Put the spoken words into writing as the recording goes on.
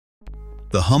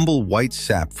The humble white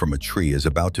sap from a tree is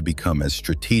about to become as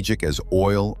strategic as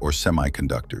oil or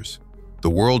semiconductors. The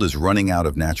world is running out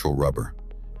of natural rubber.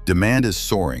 Demand is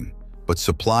soaring, but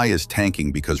supply is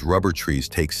tanking because rubber trees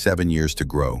take 7 years to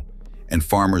grow, and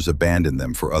farmers abandon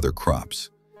them for other crops.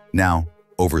 Now,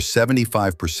 over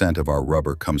 75% of our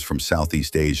rubber comes from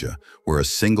Southeast Asia, where a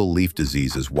single leaf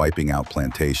disease is wiping out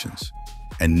plantations.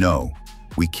 And no,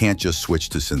 we can't just switch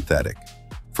to synthetic.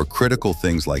 For critical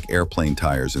things like airplane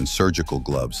tires and surgical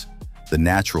gloves, the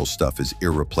natural stuff is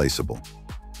irreplaceable.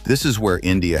 This is where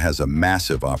India has a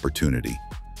massive opportunity.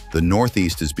 The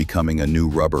Northeast is becoming a new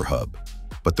rubber hub,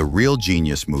 but the real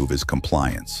genius move is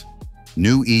compliance.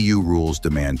 New EU rules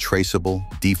demand traceable,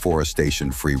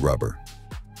 deforestation-free rubber.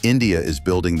 India is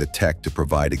building the tech to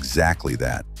provide exactly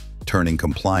that, turning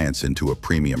compliance into a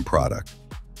premium product.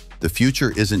 The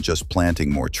future isn't just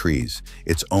planting more trees,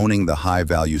 it's owning the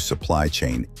high-value supply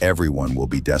chain everyone will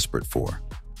be desperate for.